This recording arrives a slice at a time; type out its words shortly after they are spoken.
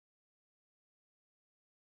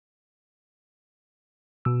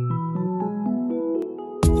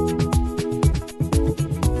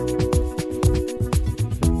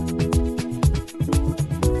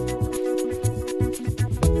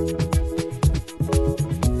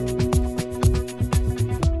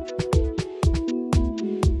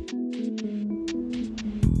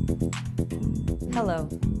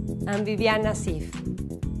I'm Viviane Nassif.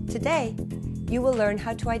 Today, you will learn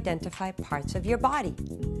how to identify parts of your body,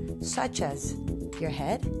 such as your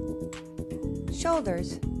head,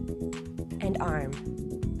 shoulders, and arm.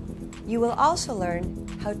 You will also learn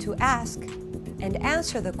how to ask and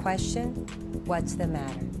answer the question, what's the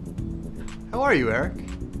matter? How are you, Eric?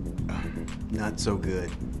 Not so good.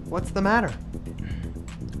 What's the matter?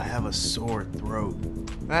 I have a sore throat.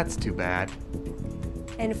 That's too bad.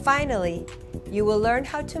 And finally, you will learn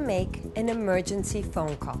how to make an emergency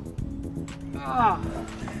phone call.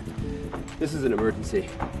 This is an emergency.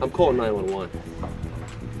 I'm calling 911.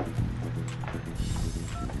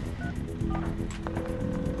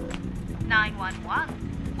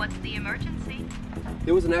 What's the emergency?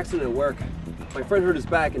 There was an accident at work. My friend hurt his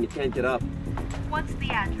back and he can't get up. What's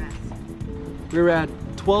the address? We're at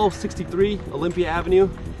 1263 Olympia Avenue.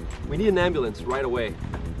 We need an ambulance right away.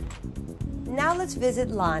 Now let's visit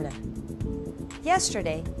Lana.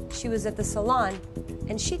 Yesterday, she was at the salon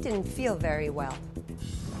and she didn't feel very well.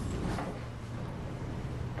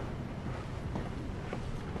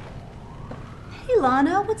 Hey,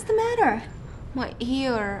 Lana, what's the matter? My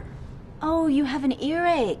ear. Oh, you have an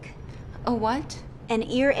earache. A what? An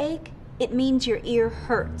earache? It means your ear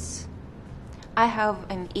hurts. I have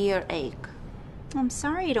an earache. I'm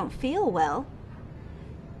sorry you don't feel well.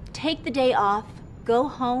 Take the day off, go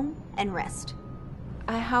home, and rest.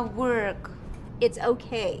 I have work. It's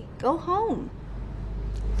okay. Go home.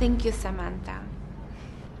 Thank you, Samantha.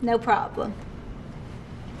 No problem.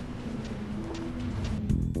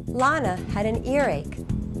 Lana had an earache.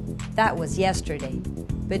 That was yesterday,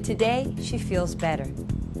 but today she feels better.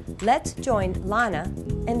 Let's join Lana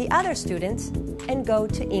and the other students and go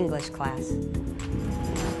to English class.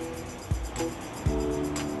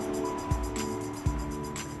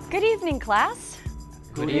 Good evening, class.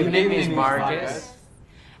 Good evening, Ms. Marcus.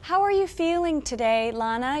 How are you feeling today,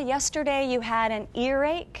 Lana? Yesterday you had an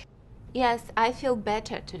earache? Yes, I feel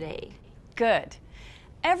better today. Good.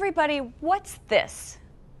 Everybody, what's this?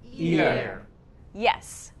 Ear.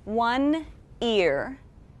 Yes, one ear,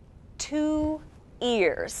 two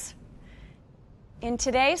ears. In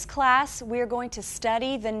today's class, we're going to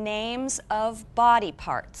study the names of body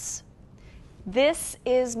parts. This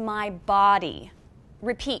is my body.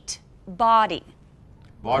 Repeat, body.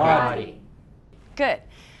 Body. Good.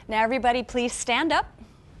 Now everybody please stand up.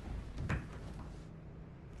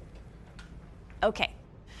 Okay.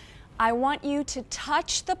 I want you to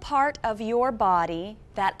touch the part of your body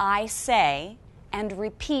that I say and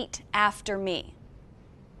repeat after me.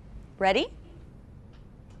 Ready?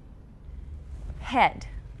 Head.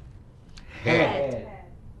 Head.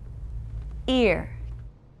 Ear.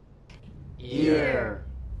 Ear.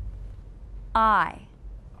 Eye.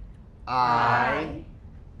 Eye.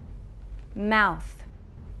 Mouth.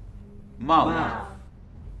 Mouth.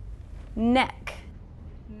 Neck.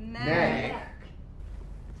 Neck.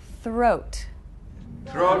 Throat.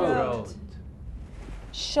 Throat.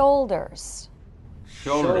 Shoulders.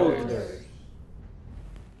 Shoulders.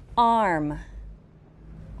 Arm.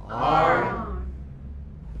 Arm.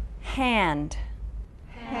 Hand.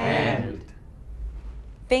 Hand.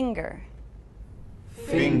 Finger.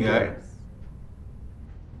 Finger.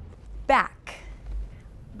 Back.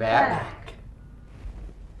 Back.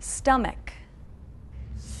 Stomach.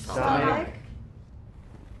 Stomach.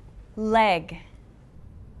 Leg.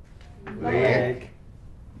 Leg.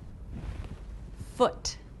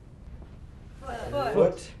 Foot.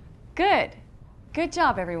 Foot. Good. Good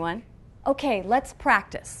job, everyone. Okay, let's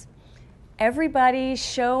practice. Everybody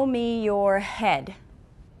show me your head.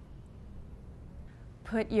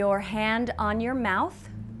 Put your hand on your mouth.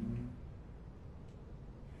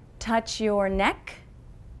 Touch your neck.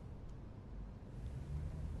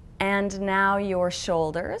 And now your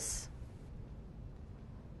shoulders.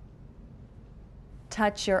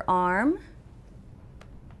 Touch your arm.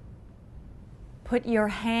 Put your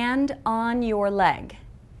hand on your leg.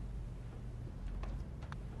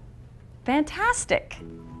 Fantastic.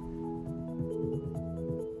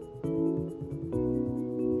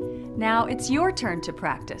 Now it's your turn to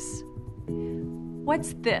practice.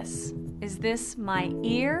 What's this? Is this my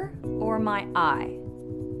ear or my eye?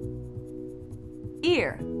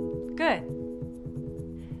 Ear. Good.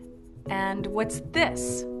 And what's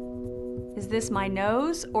this? Is this my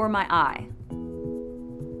nose or my eye?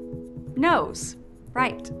 Nose.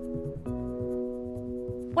 Right.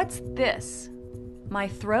 What's this? My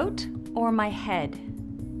throat or my head?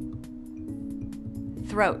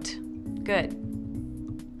 Throat. Good.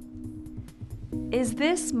 Is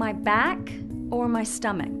this my back or my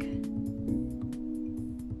stomach?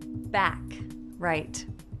 Back. Right.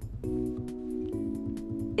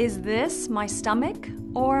 Is this my stomach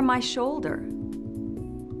or my shoulder?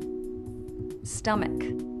 Stomach,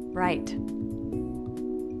 right.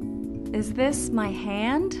 Is this my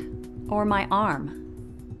hand or my arm?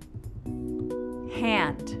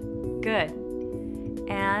 Hand, good.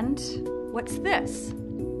 And what's this?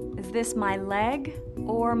 Is this my leg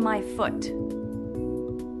or my foot?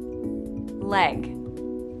 Leg.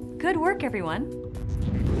 Good work, everyone.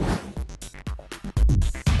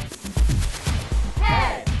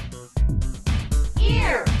 Head,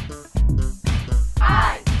 ear,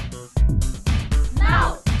 eye,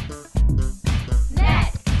 mouth,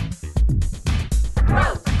 neck,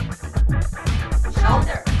 throat,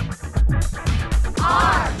 shoulder,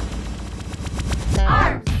 arm,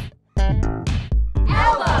 arms,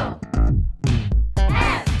 elbow,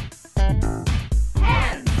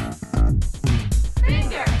 hands,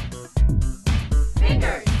 finger,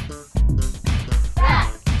 fingers,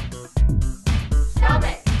 back,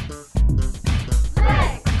 stomach,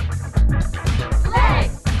 leg,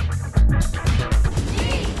 legs,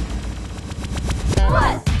 knee,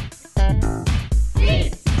 foot,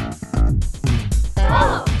 feet,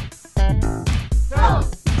 swallow, throat.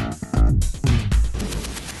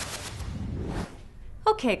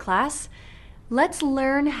 Okay, class, let's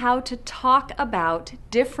learn how to talk about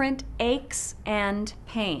different aches and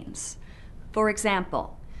pains. For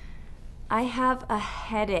example, I have a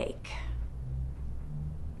headache.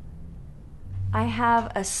 I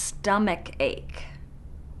have a stomach ache.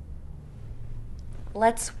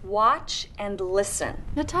 Let's watch and listen.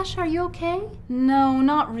 Natasha, are you okay? No,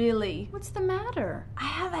 not really. What's the matter? I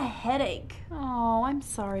have a headache. Oh, I'm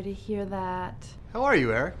sorry to hear that. How are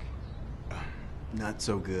you, Eric? Not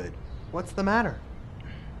so good. What's the matter?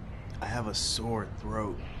 I have a sore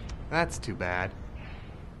throat. That's too bad.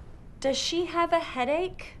 Does she have a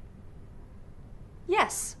headache?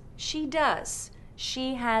 Yes, she does.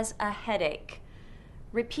 She has a headache.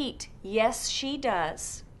 Repeat, yes, she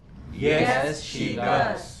does. Yes, she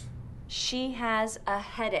does. She has a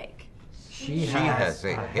headache. She has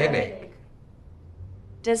a headache.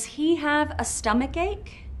 Does he have a stomach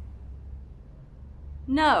ache?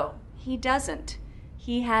 No, he doesn't.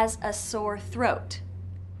 He has a sore throat.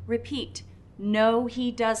 Repeat, no, he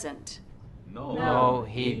doesn't. No,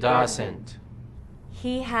 he doesn't.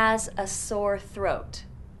 He has a sore throat.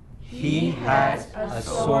 He has a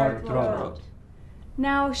sore throat.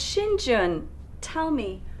 Now, Shinjun, tell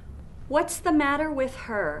me, what's the matter with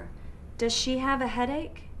her? Does she have a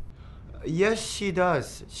headache? Yes, she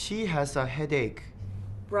does. She has a headache.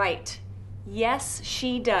 Right. Yes,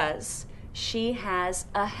 she does. She has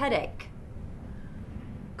a headache.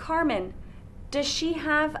 Carmen, does she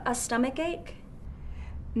have a stomach ache?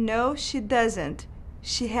 No, she doesn't.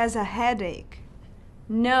 She has a headache.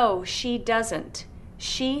 No, she doesn't.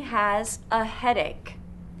 She has a headache.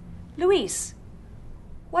 Luis,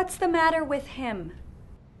 what's the matter with him?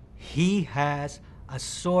 He has a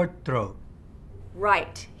sore throat.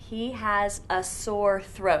 Right, he has a sore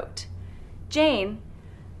throat. Jane,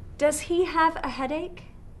 does he have a headache?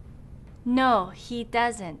 No, he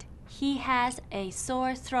doesn't. He has a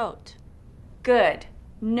sore throat. Good.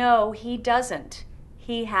 No, he doesn't.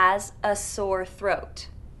 He has a sore throat.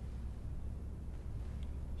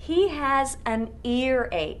 He has an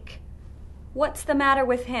earache. What's the matter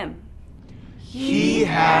with him? He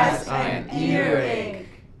has an earache.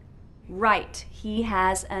 Right, he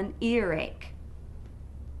has an earache.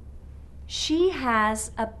 She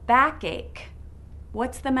has a backache.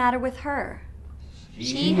 What's the matter with her?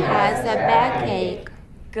 She has a backache.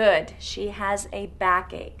 Good, she has a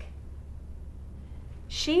backache.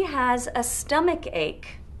 She has a stomach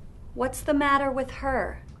ache. What's the matter with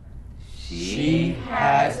her? She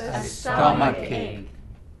has a stomach ache.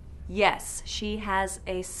 Yes, she has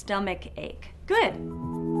a stomach ache. Good.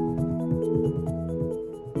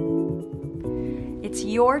 It's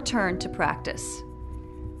your turn to practice.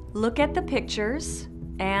 Look at the pictures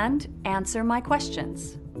and answer my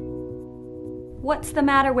questions. What's the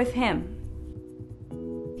matter with him?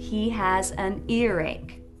 He has an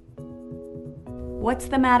earache. What's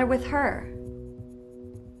the matter with her?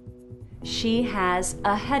 She has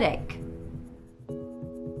a headache.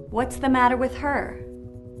 What's the matter with her?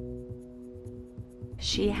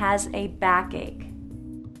 She has a backache.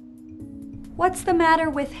 What's the matter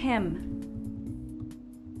with him?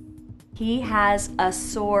 He has a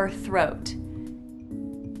sore throat.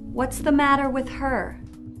 What's the matter with her?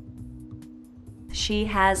 She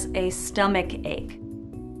has a stomach ache.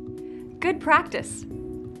 Good practice.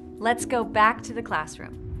 Let's go back to the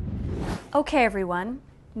classroom. Okay, everyone.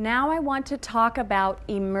 Now I want to talk about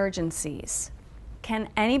emergencies. Can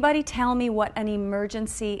anybody tell me what an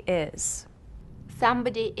emergency is?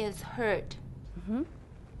 Somebody is hurt.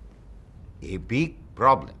 a big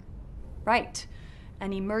problem. Right.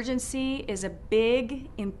 An emergency is a big,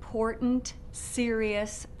 important,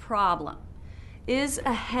 serious problem. Is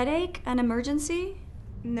a headache an emergency?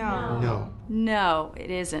 No. No, it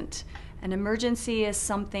isn't. An emergency is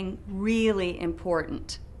something really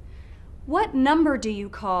important. What number do you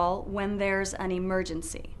call when there's an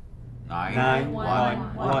emergency?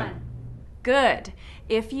 911. Good.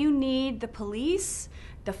 If you need the police,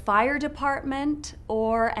 the fire department,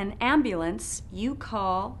 or an ambulance, you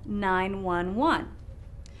call 911.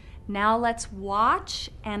 Now let's watch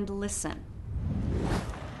and listen.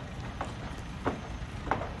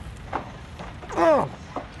 Are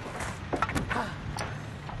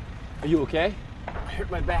you okay? I hurt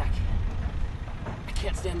my back. I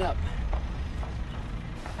can't stand up.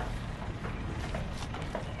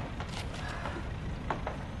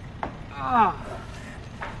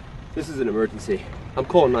 This is an emergency. I'm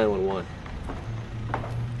calling 911.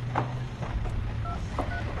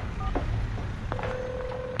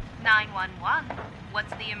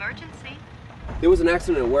 What's the emergency? There was an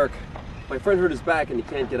accident at work. My friend hurt his back and he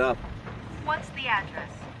can't get up. What's the address?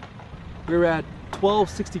 We're at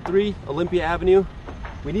 1263 Olympia Avenue.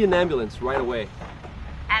 We need an ambulance right away.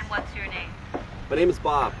 And what's your name? My name is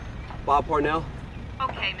Bob. Bob Parnell.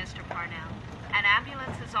 Okay, Mr. Parnell. An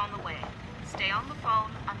ambulance is on the way. Stay on the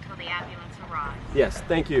phone until the ambulance arrives. Yes,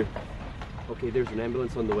 thank you. Okay, there's an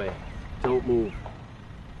ambulance on the way. Don't move.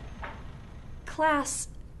 Class,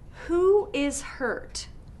 who is hurt?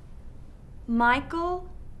 Michael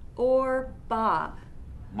or Bob?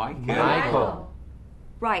 Michael.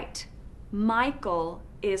 Right. Michael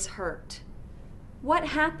is hurt. What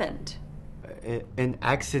happened? An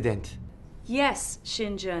accident. Yes,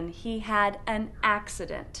 Shinjun, he had an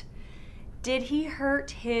accident. Did he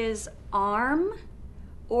hurt his arm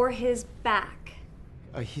or his back?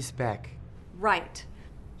 His back. Right.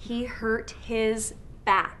 He hurt his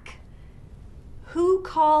back. Who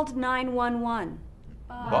called 911?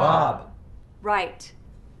 Bob. Right.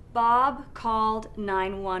 Bob called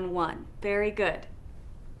 911. Very good.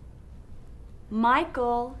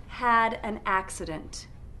 Michael had an accident.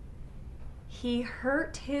 He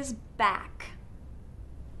hurt his back.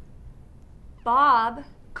 Bob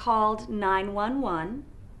called 911.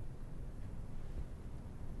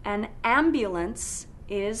 An ambulance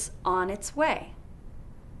is on its way.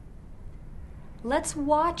 Let's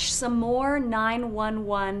watch some more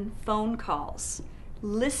 911 phone calls.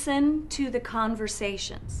 Listen to the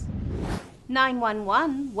conversations.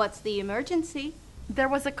 911, what's the emergency? There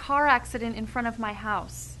was a car accident in front of my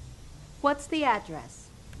house. What's the address?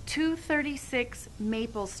 236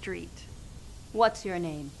 Maple Street. What's your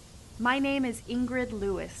name? My name is Ingrid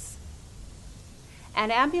Lewis. An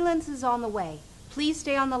ambulance is on the way. Please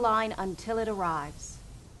stay on the line until it arrives.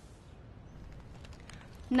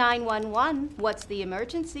 911, what's the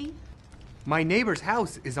emergency? My neighbor's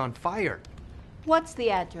house is on fire. What's the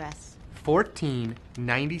address?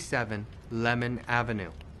 1497 Lemon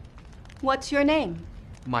Avenue. What's your name?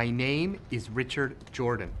 My name is Richard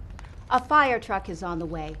Jordan. A fire truck is on the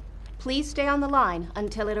way. Please stay on the line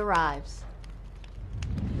until it arrives.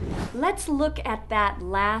 Let's look at that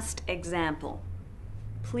last example.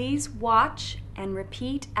 Please watch and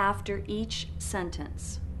repeat after each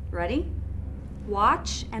sentence. Ready?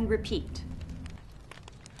 Watch and repeat.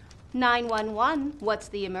 911, what's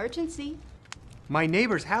the emergency? My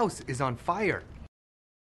neighbor's house is on fire.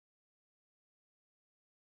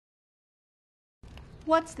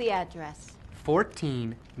 What's the address?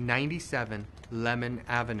 1497 Lemon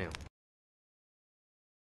Avenue.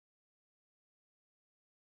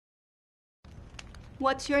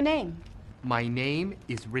 What's your name? My name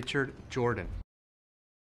is Richard Jordan.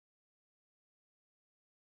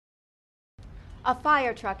 A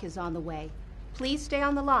fire truck is on the way. Please stay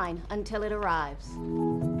on the line until it arrives.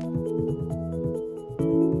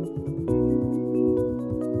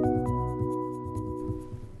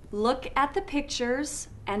 Look at the pictures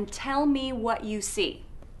and tell me what you see.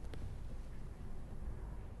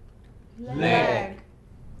 Leg.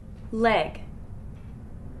 Leg.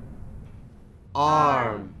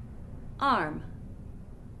 Arm. Arm.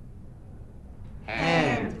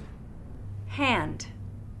 Hand. Hand.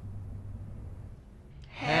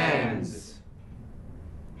 Hands.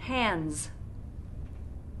 Hands.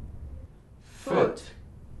 Foot.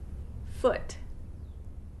 Foot.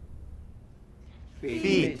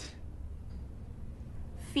 Feet.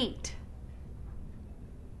 Feet.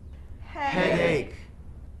 Headache.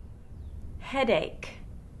 Headache.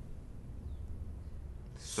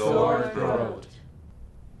 Sore throat.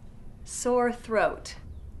 Sore throat.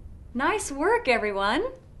 Nice work, everyone.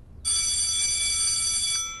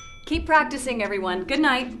 Keep practicing, everyone. Good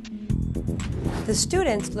night. The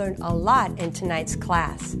students learned a lot in tonight's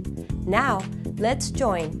class. Now, let's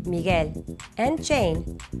join Miguel and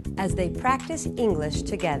Jane as they practice English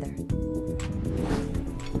together.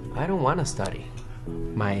 I don't want to study.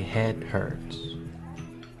 My head hurts.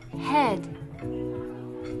 Head.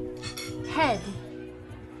 Head.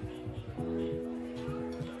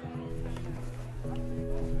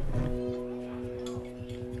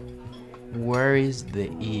 Where is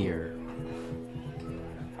the ear?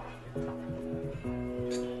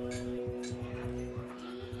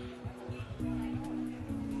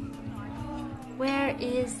 Where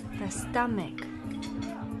is the stomach?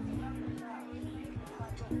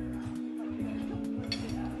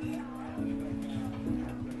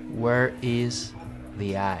 Where is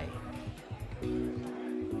the eye?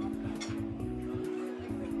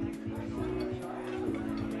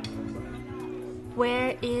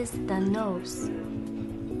 Where is the nose?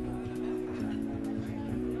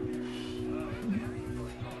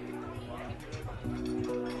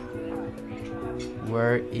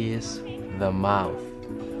 Where is the mouth?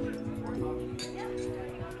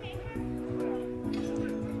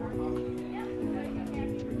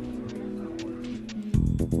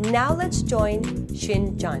 Now let's join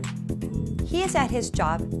Shin Jun. He is at his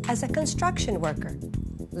job as a construction worker.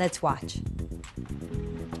 Let's watch.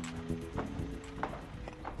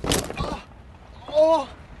 Oh!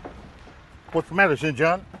 What's the matter,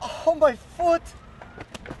 Shin-John? Oh, my foot!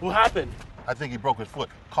 What happened? I think he broke his foot.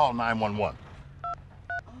 Call 911.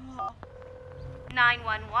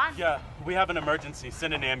 911? Yeah, we have an emergency.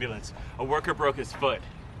 Send an ambulance. A worker broke his foot.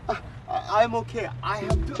 I'm okay. I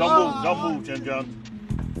have to... Don't move, Shin-John.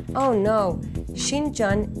 Oh no, Shin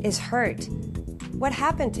Jun is hurt. What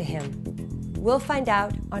happened to him? We'll find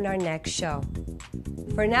out on our next show.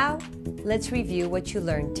 For now, let's review what you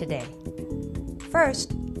learned today.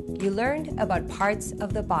 First, you learned about parts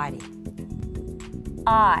of the body.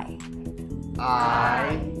 Eye.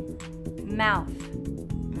 Mouth.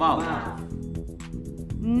 Mouth.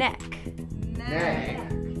 Neck.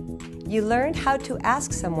 You learned how to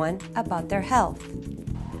ask someone about their health.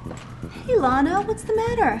 Hey, Lana, what's the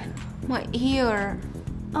matter? My ear.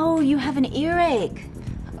 Oh, you have an earache.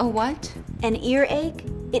 A what? An earache?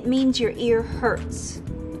 It means your ear hurts.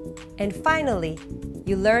 And finally,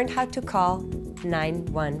 you learned how to call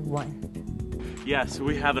 911. Yes,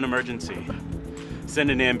 we have an emergency.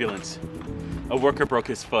 Send an ambulance. A worker broke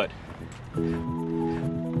his foot.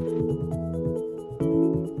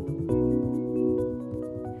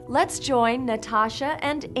 Let's join Natasha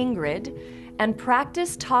and Ingrid and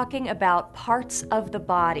practice talking about parts of the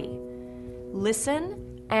body.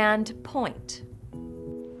 Listen and point.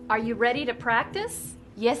 Are you ready to practice?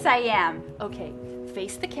 Yes, I am. Okay,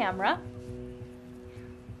 face the camera.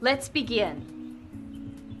 Let's begin.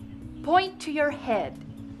 Point to your head.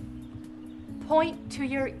 Point to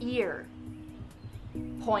your ear.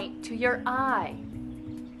 Point to your eye.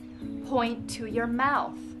 Point to your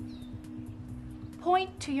mouth.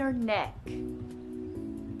 Point to your neck.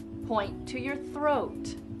 Point to your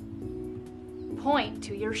throat. Point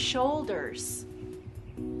to your shoulders.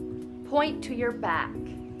 Point to your back.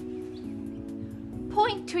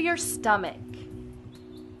 Point to your stomach.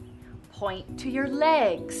 Point to your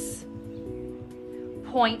legs.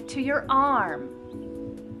 Point to your arm.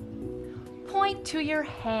 Point to your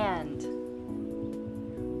hand.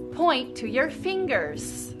 Point to your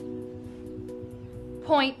fingers.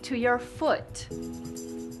 Point to your foot.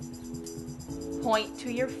 Point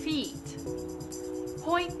to your feet.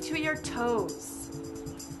 Point to your toes.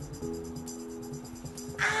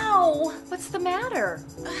 Ow! What's the matter?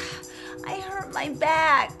 I hurt my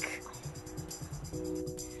back.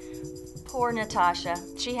 Poor Natasha.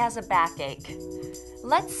 She has a backache.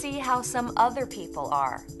 Let's see how some other people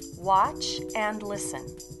are. Watch and listen.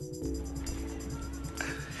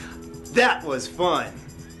 That was fun.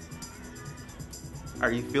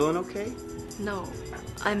 Are you feeling okay? No,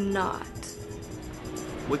 I'm not.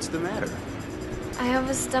 What's the matter? I have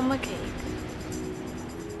a stomachache.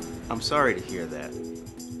 I'm sorry to hear that.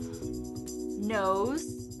 Nose,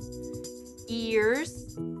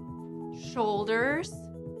 ears, shoulders,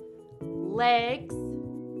 legs,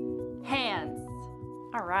 hands.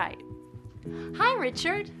 All right. Hi,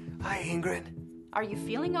 Richard. Hi, Ingrid. Are you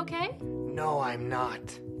feeling okay? No, I'm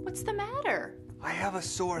not. What's the matter? I have a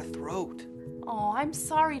sore throat. Oh, I'm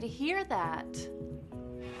sorry to hear that.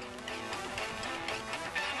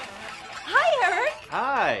 Hi, Eric.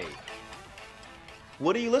 Hi.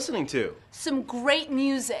 What are you listening to? Some great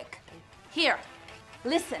music. Here,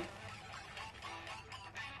 listen.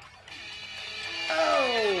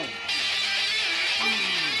 Oh!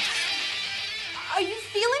 Are you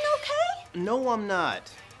feeling okay? No, I'm not.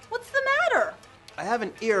 What's the matter? I have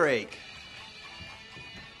an earache.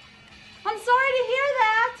 I'm sorry to hear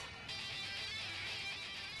that.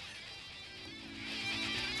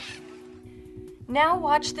 Now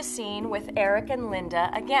watch the scene with Eric and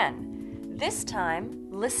Linda again. This time,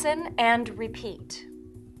 listen and repeat.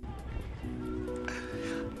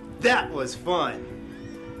 That was fun.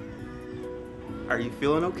 Are you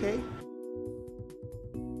feeling okay?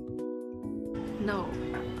 No,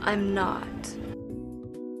 I'm not.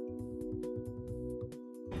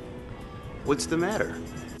 What's the matter?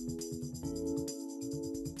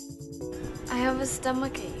 I have a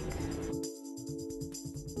stomachache.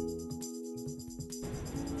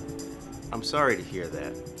 I'm sorry to hear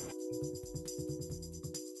that.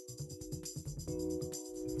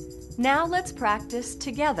 Now let's practice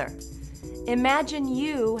together. Imagine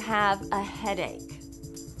you have a headache.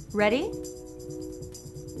 Ready?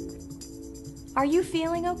 Are you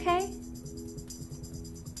feeling okay?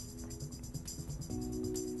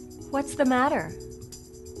 What's the matter?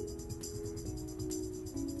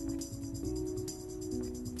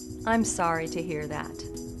 I'm sorry to hear that.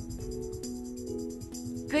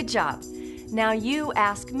 Good job. Now you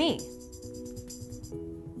ask me.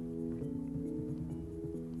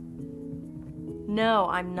 No,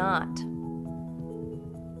 I'm not.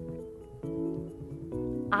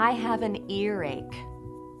 I have an earache.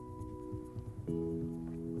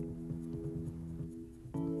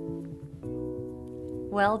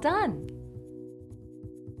 Well done.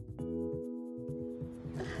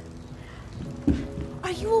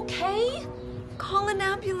 Are you okay? Call an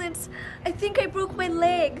ambulance. I think I broke my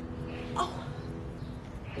leg. Oh.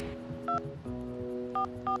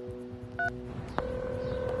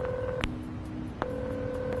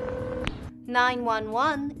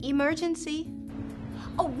 "911, emergency.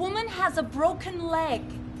 A woman has a broken leg.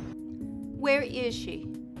 Where is she?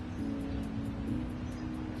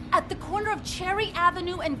 At the corner of Cherry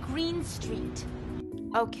Avenue and Green Street.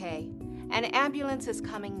 Okay, an ambulance is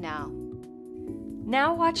coming now.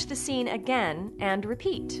 Now watch the scene again and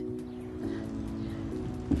repeat.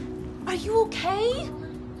 Are you okay?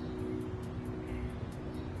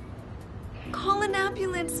 Call an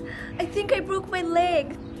ambulance. I think I broke my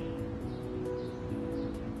leg.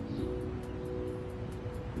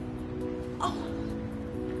 Oh.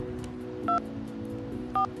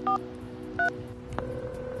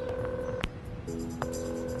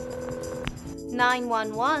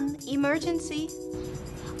 911, emergency.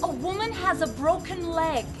 A woman has a broken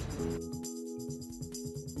leg.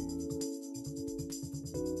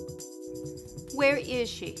 Where is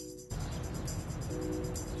she?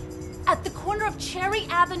 At the corner of Cherry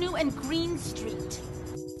Avenue and Green Street.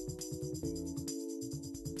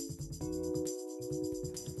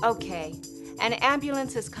 Okay, an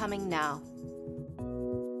ambulance is coming now.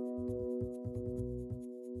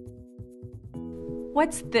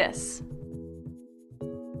 What's this?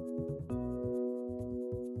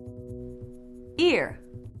 Ear.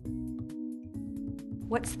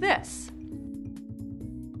 What's this?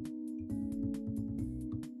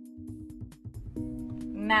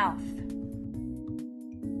 Mouth.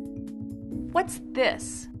 What's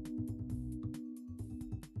this?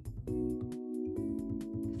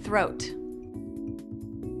 Throat.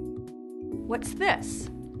 What's this?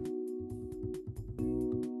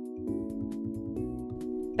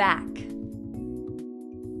 Back.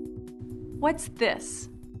 What's this?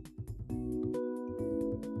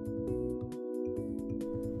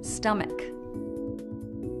 Stomach.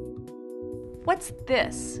 What's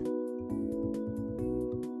this?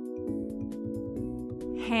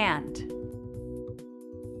 Hand.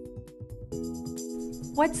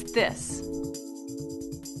 What's this?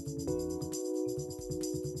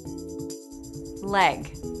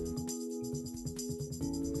 Leg.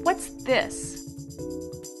 What's this?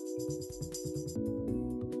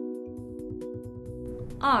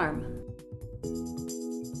 Arm.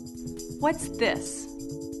 What's this?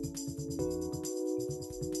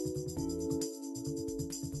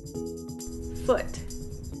 Foot.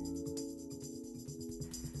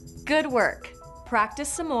 Good work. Practice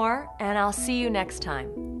some more, and I'll see you next time.